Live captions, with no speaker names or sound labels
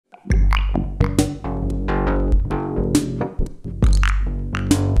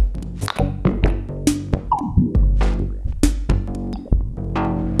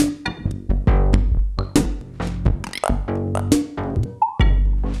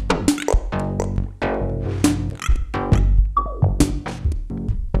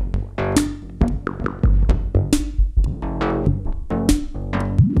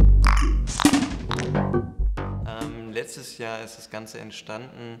zwar ist das Ganze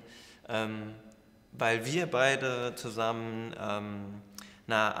entstanden, weil wir beide zusammen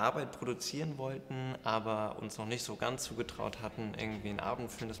eine Arbeit produzieren wollten, aber uns noch nicht so ganz zugetraut hatten, irgendwie ein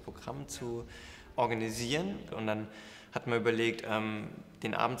abendfüllendes Programm zu organisieren. Und dann hatten wir überlegt,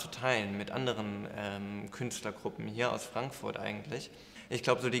 den Abend zu teilen mit anderen Künstlergruppen hier aus Frankfurt eigentlich. Ich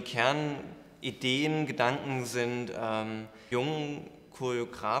glaube, so die Kernideen, Gedanken sind jungen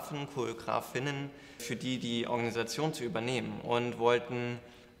Choreografen, Choreografinnen, für die Organisation zu übernehmen und wollten,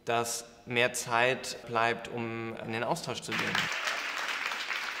 dass mehr Zeit bleibt, um in den Austausch zu gehen.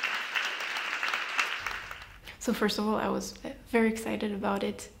 So first of all, I was very excited about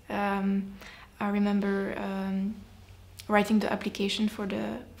it. I remember writing the application for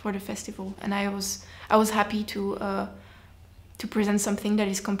the festival, and I was happy to present something that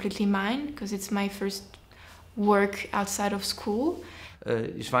is completely mine, because it's my first work outside of school.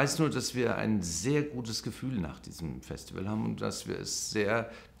 Ich weiß nur, dass wir ein sehr gutes Gefühl nach diesem Festival haben und dass wir es sehr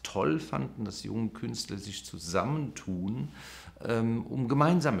toll fanden, dass junge Künstler sich zusammentun, um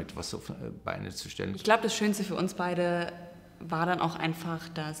gemeinsam etwas auf Beine zu stellen. Ich glaube, das Schönste für uns beide war dann auch einfach,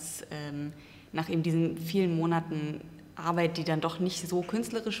 dass nach eben diesen vielen Monaten Arbeit, die dann doch nicht so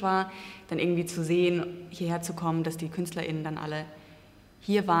künstlerisch war, dann irgendwie zu sehen, hierher zu kommen, dass die KünstlerInnen dann alle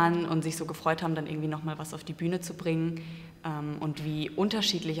hier waren und sich so gefreut haben, dann irgendwie nochmal was auf die Bühne zu bringen, und wie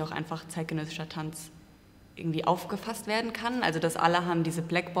unterschiedlich auch einfach zeitgenössischer Tanz irgendwie aufgefasst werden kann. Also dass alle haben diese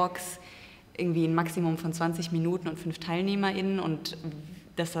Blackbox, irgendwie ein Maximum von 20 Minuten und 5 TeilnehmerInnen, und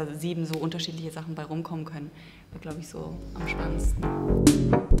dass da 7 so unterschiedliche Sachen bei rumkommen können, war, glaube ich, so am spannendsten.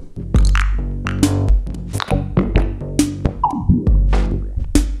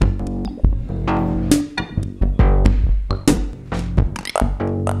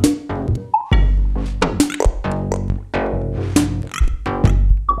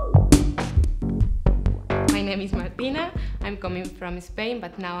 My name is Martina. I'm coming from Spain,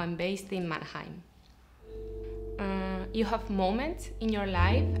 but now I'm based in Mannheim. You have moments in your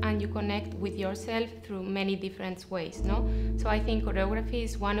life and you connect with yourself through many different ways, no? So I think choreography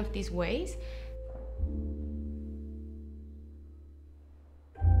is one of these ways.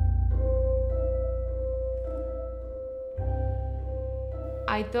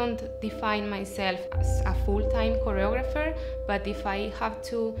 I don't define myself as a full-time choreographer, but if I have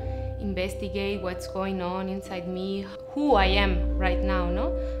to investigate what's going on inside me, who I am right now,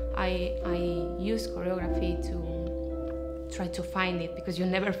 no? I use choreography to try to find it, because you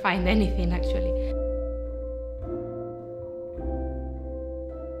never find anything actually.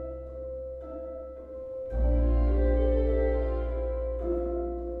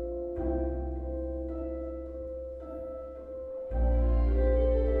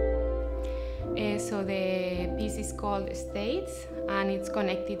 So the piece is called States, and it's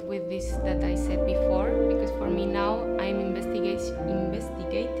connected with this that I said before, because for me now I'm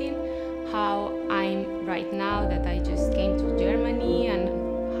investigating how I'm right now that I just came to Germany, and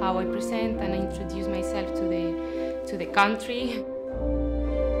how I present and I introduce myself to the country.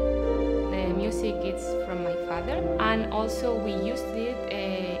 The music is from my father, and also we used it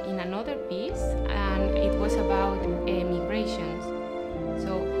in another piece, and it was about migrations.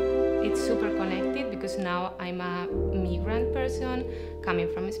 So it's super connected, because now I'm a migrant person coming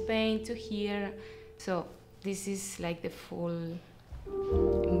from Spain to here. So this is like the full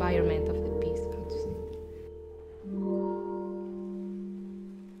environment of the piece, how to say.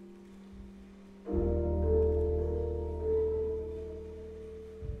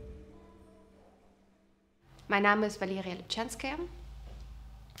 Mein Name ist Valeria Liptschanskaja.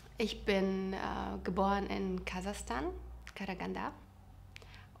 Ich bin geboren in Kasachstan, Karaganda,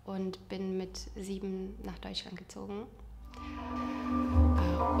 und bin mit 7 nach Deutschland gezogen.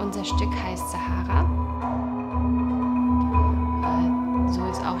 Unser Stück heißt Sahara. So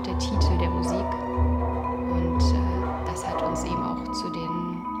ist auch der Titel der Musik. Und das hat uns eben auch zu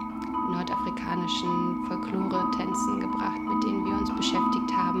den nordafrikanischen Folklore-Tänzen gebracht, mit denen wir uns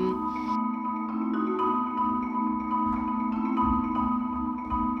beschäftigt haben.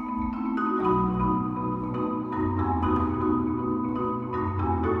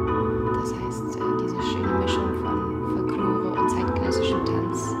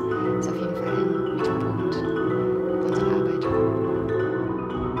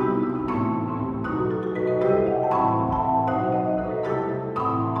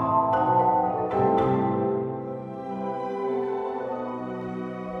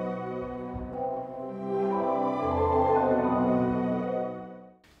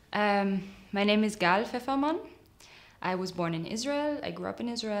 My name is Gal Fefferman. I was born in Israel, I grew up in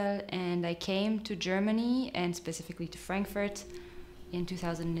Israel, and I came to Germany, and specifically to Frankfurt, in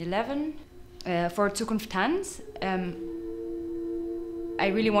 2011 for ZUKUNFT TANZT. I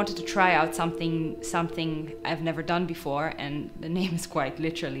really wanted to try out something I've never done before, and the name is quite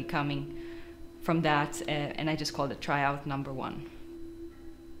literally coming from that, and I just called it Tryout Number 1.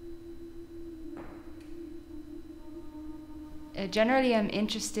 Generally, I'm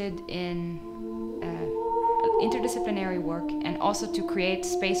interested in interdisciplinary work, and also to create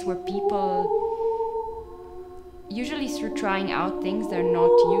space where people, usually through trying out things they're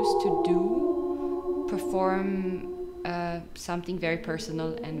not used to do, perform something very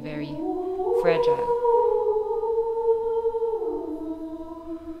personal and very fragile.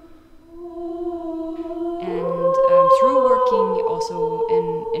 And through working also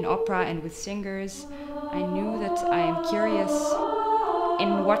in opera and with singers, I knew that I am curious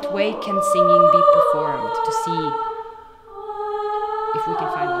in what way can singing be performed, to see if we can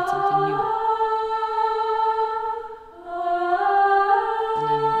find out something new. And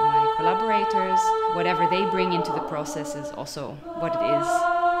then my collaborators, whatever they bring into the process is also what it is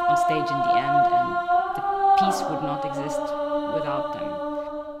on stage in the end, and the piece would not exist without them.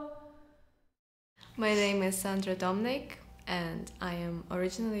 My name is Sandra Domnik, and I am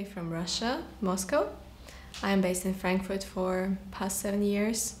originally from Russia, Moscow. I am based in Frankfurt for past 7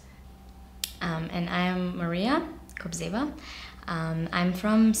 years. And I am Maria Kobzeva. I'm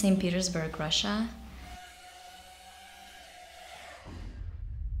from St. Petersburg, Russia.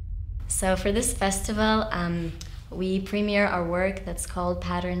 So for this festival, we premiere our work that's called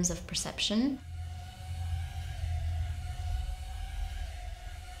Patterns of Perception.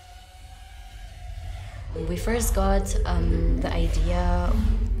 We first got the idea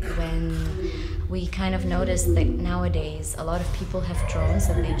when we kind of noticed that nowadays a lot of people have drones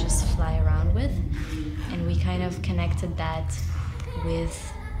that they just fly around with, and we kind of connected that with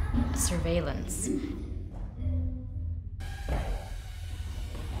surveillance.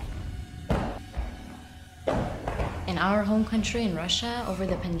 In our home country, in Russia, over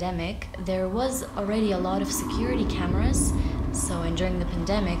the pandemic, there was already a lot of security cameras. So, and during the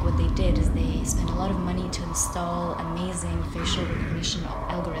pandemic, what they did is they spent a lot of money to install amazing facial recognition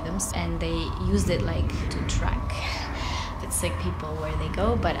algorithms, and they used it like to track sick people where they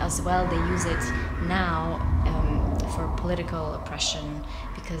go, but as well they use it now for political oppression,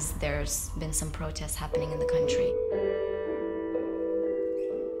 because there's been some protests happening in the country.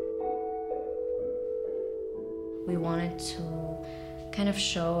 We wanted to kind of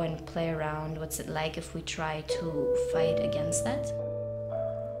show and play around what's it like if we try to fight against that.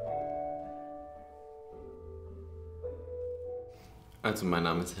 Also mein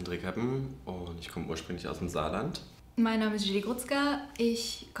Name ist Hendrik Hebben und ich komme ursprünglich aus dem Saarland. Mein Name ist Grutzka,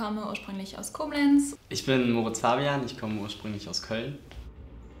 ich komme ursprünglich aus Koblenz. Ich bin Moritz Fabian, ich komme ursprünglich aus Köln.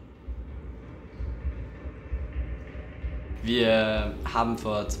 Wir haben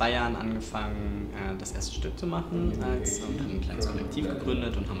vor 2 Jahren angefangen, das erste Stück zu machen und haben ein kleines Kollektiv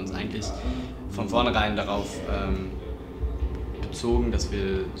gegründet und haben uns eigentlich von vornherein darauf bezogen, dass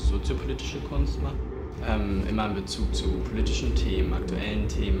wir soziopolitische Kunst machen. Immer in Bezug zu politischen Themen, aktuellen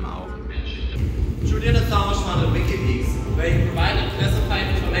Themen auch. Julian Assange founded WikiLeaks, where he provided classified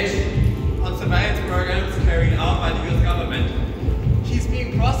information on surveillance programs carried out by the US government. He's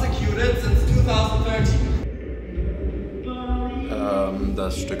being prosecuted since 2013.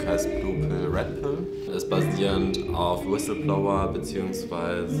 Das Stück heißt Blue Pill, Red Pill. Ist basierend auf Whistleblower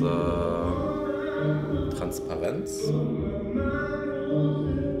bzw. Transparenz.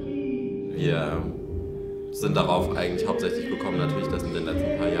 Wir sind darauf eigentlich hauptsächlich gekommen, natürlich, dass in den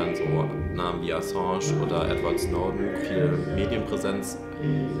letzten paar Jahren so Namen wie Assange oder Edward Snowden viel Medienpräsenz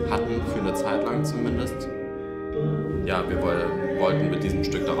hatten, für eine Zeit lang zumindest. Ja, wir wollten mit diesem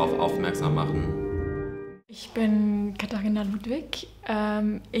Stück darauf aufmerksam machen. Ich bin Katharina Ludwig.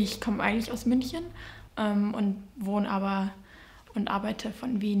 Ich komme eigentlich aus München und wohne aber und arbeite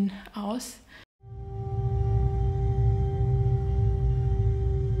von Wien aus.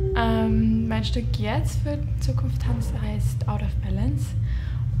 Mein Stück jetzt für Zukunft tanzt heißt Out of Balance,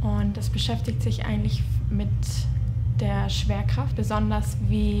 und das beschäftigt sich eigentlich mit der Schwerkraft, besonders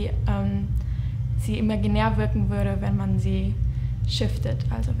wie sie imaginär wirken würde, wenn man sie shiftet,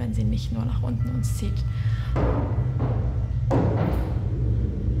 also wenn sie nicht nur nach unten uns zieht.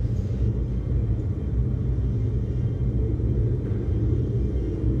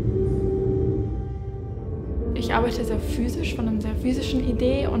 Ich arbeite sehr physisch, von einer sehr physischen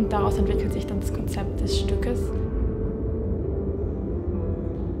Idee, und daraus entwickelt sich dann das Konzept des Stückes.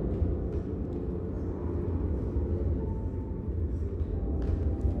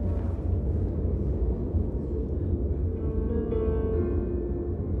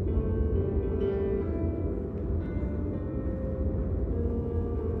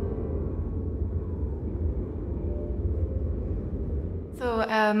 So So,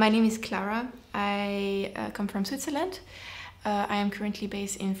 my name is Clara. I come from Switzerland. I am currently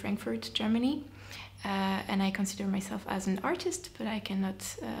based in Frankfurt, Germany. And I consider myself as an artist, but I cannot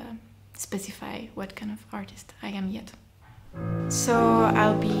specify what kind of artist I am yet. So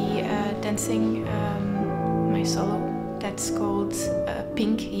I'll be dancing my solo that's called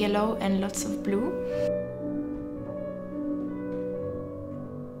Pink, Yellow and Lots of Blue.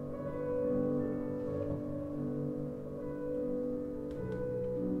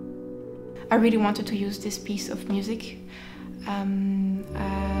 I really wanted to use this piece of music.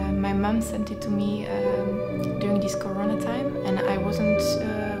 My mom sent it to me during this Corona time, and I wasn't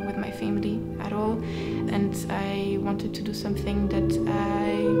with my family at all, and I wanted to do something that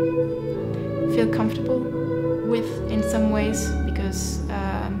I feel comfortable with in some ways, because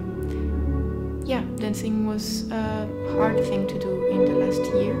yeah, dancing was a hard thing to do in the last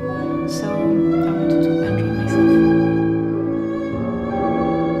year, so I wanted to enjoy myself.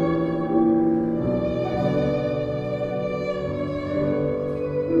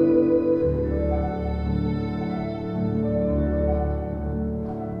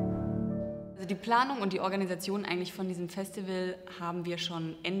 Die Planung und die Organisation eigentlich von diesem Festival haben wir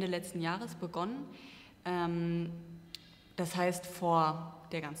schon Ende letzten Jahres begonnen. Das heißt vor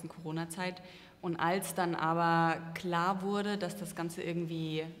der ganzen Corona-Zeit. Und als dann aber klar wurde, dass das Ganze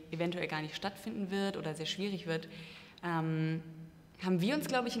irgendwie eventuell gar nicht stattfinden wird oder sehr schwierig wird, haben wir uns,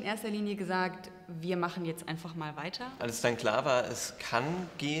 glaube ich, in erster Linie gesagt, wir machen jetzt einfach mal weiter. Als dann klar war, es kann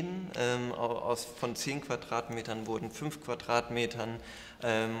gehen, von 10 Quadratmetern wurden 5 Quadratmetern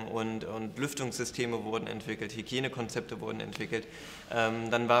und Lüftungssysteme wurden entwickelt, Hygienekonzepte wurden entwickelt,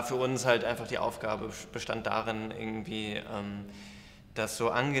 dann war für uns halt einfach die Aufgabe, bestand darin, irgendwie das so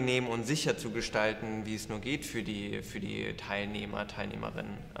angenehm und sicher zu gestalten, wie es nur geht für die Teilnehmer,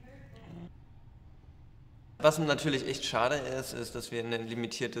 Teilnehmerinnen. Was natürlich echt schade ist, dass wir eine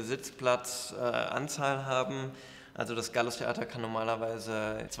limitierte Sitzplatzanzahl haben. Also das Gallus-Theater kann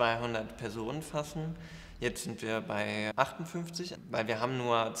normalerweise 200 Personen fassen. Jetzt sind wir bei 58, weil wir haben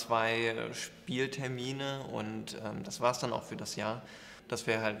nur 2 Spieltermine und das war es dann auch für das Jahr. Das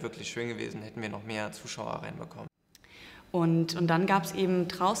wäre halt wirklich schön gewesen, hätten wir noch mehr Zuschauer reinbekommen. Und dann gab es eben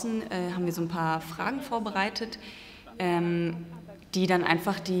draußen, haben wir so ein paar Fragen vorbereitet, die dann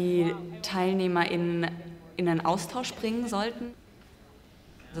einfach die TeilnehmerInnen in einen Austausch bringen sollten.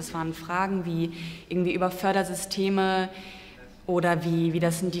 Das waren Fragen wie irgendwie über Fördersysteme oder wie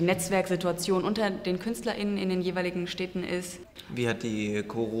das die Netzwerksituation unter den KünstlerInnen in den jeweiligen Städten ist. Wie hat die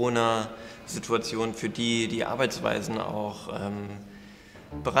Corona-Situation für die Arbeitsweisen auch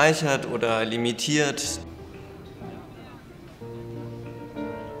bereichert oder limitiert?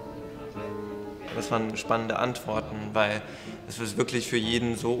 Das waren spannende Antworten, weil es ist wirklich für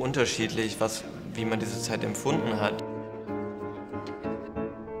jeden so unterschiedlich, wie man diese Zeit empfunden hat.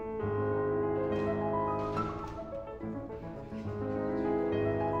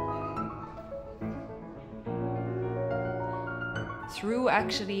 Through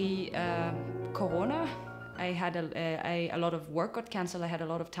actually Corona, I had a lot of work got cancelled. I had a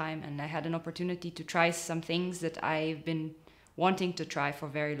lot of time, and I had an opportunity to try some things that I've been wanting to try for a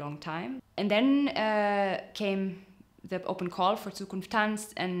very long time. And then came the open call for ZUKUNFT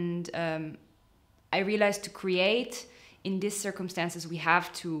TANZT, and I realized to create in these circumstances we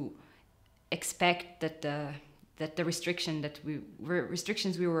have to expect that the restrictions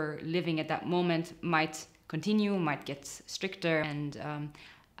we were living at that moment might continue, might get stricter, and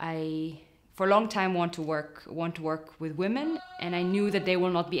I for a long time want to work with women, and I knew that they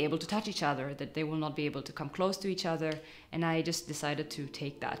will not be able to touch each other, that they will not be able to come close to each other, and I just decided to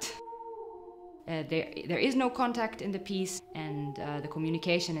take that. There is no contact in the piece, and the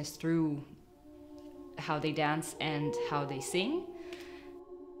communication is through how they dance and how they sing.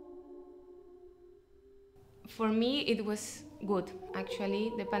 For me, it was good,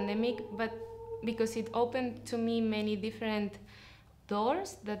 actually, the pandemic, but because it opened to me many different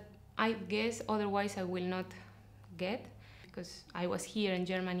doors that I guess otherwise I will not get. Because I was here in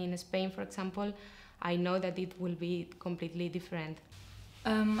Germany, in Spain, for example, I know that it will be completely different.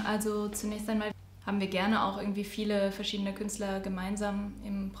 Also zunächst einmal haben wir gerne auch irgendwie viele verschiedene Künstler gemeinsam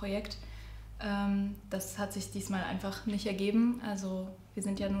im Projekt. Das hat sich diesmal einfach nicht ergeben. Also wir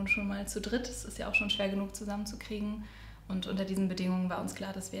sind ja nun schon mal zu dritt. Es ist ja auch schon schwer genug zusammenzukriegen. Und unter diesen Bedingungen war uns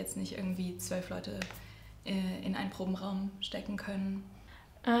klar, dass wir jetzt nicht irgendwie 12 Leute in einen Probenraum stecken können.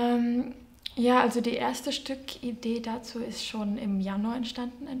 Ja, also die erste Stückidee dazu ist schon im Januar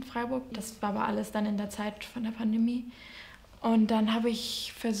entstanden in Freiburg. Das war aber alles dann in der Zeit von der Pandemie. Und dann habe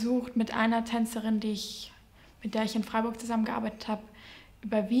ich versucht, mit einer Tänzerin, mit der ich in Freiburg zusammengearbeitet habe,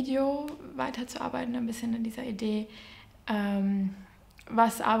 über Video weiterzuarbeiten, ein bisschen an dieser Idee.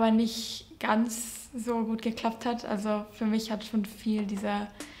 was aber nicht ganz so gut geklappt hat. Also für mich hat schon viel dieser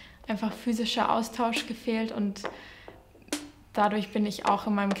einfach physische Austausch gefehlt und dadurch bin ich auch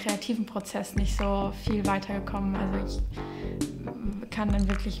in meinem kreativen Prozess nicht so viel weitergekommen. Also ich kann dann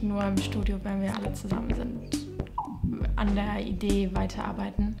wirklich nur im Studio, wenn wir alle zusammen sind, an der Idee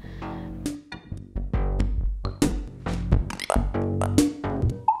weiterarbeiten.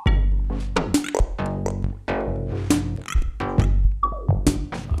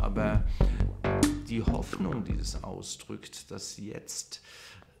 Aber die Hoffnung, die es ausdrückt, dass jetzt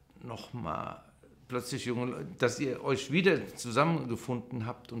nochmal plötzlich junge Leute, dass ihr euch wieder zusammengefunden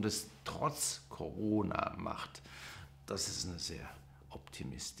habt und es trotz Corona macht, das ist eine sehr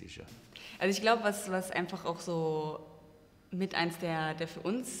optimistische. Also ich glaube, was einfach auch so mit eins der für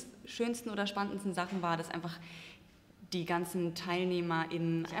uns schönsten oder spannendsten Sachen war, dass einfach die ganzen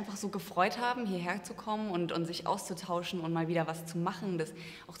TeilnehmerInnen einfach so gefreut haben, hierher zu kommen und sich auszutauschen und mal wieder was zu machen. Das,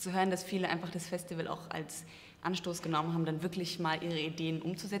 auch zu hören, dass viele einfach das Festival auch als Anstoß genommen haben, dann wirklich mal ihre Ideen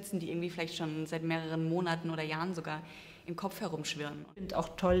umzusetzen, die irgendwie vielleicht schon seit mehreren Monaten oder Jahren sogar im Kopf herumschwirren. Ich finde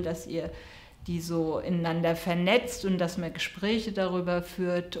auch toll, dass ihr die so ineinander vernetzt und dass man Gespräche darüber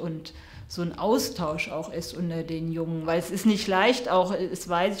führt und so ein Austausch auch ist unter den Jungen, weil es ist nicht leicht, auch, das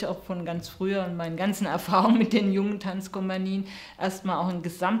weiß ich auch von ganz früher und meinen ganzen Erfahrungen mit den jungen Tanzkompanien, erstmal auch ein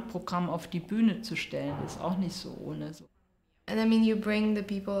Gesamtprogramm auf die Bühne zu stellen, ist auch nicht so ohne. And I mean, you bring the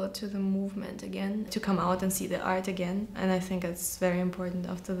people to the movement again, to come out and see the art again, and I think it's very important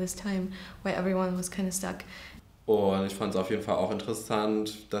after this time, where everyone was kind of stuck. Und ich fand es auf jeden Fall auch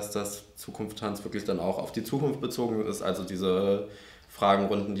interessant, dass das Zukunft Tanz wirklich dann auch auf die Zukunft bezogen ist, also diese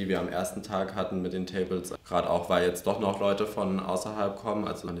Fragenrunden, die wir am ersten Tag hatten mit den Tables, gerade auch, weil jetzt doch noch Leute von außerhalb kommen.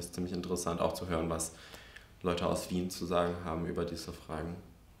 Also fand ich es ziemlich interessant auch zu hören, was Leute aus Wien zu sagen haben über diese Fragen.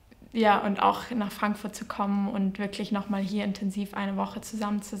 Ja, und auch nach Frankfurt zu kommen und wirklich nochmal hier intensiv eine Woche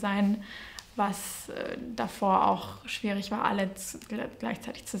zusammen zu sein, was davor auch schwierig war, alle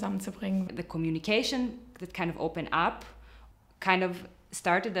gleichzeitig zusammenzubringen. The communication that kind of opened up kind of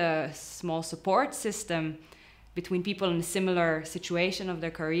started a small support system between people in a similar situation of their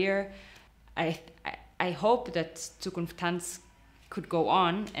career. I hope that ZUKUNFT TANZT could go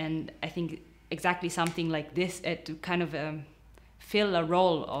on, and I think exactly something like this to kind of fill a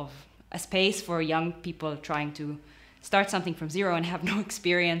role of a space for young people trying to start something from zero and have no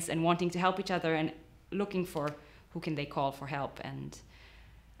experience and wanting to help each other and looking for who can they call for help. And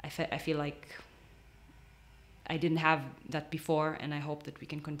I feel like I didn't have that before, and I hope that we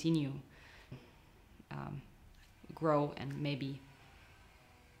can continue grow and maybe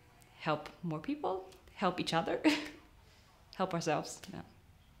help more people, help each other, help ourselves. Yeah.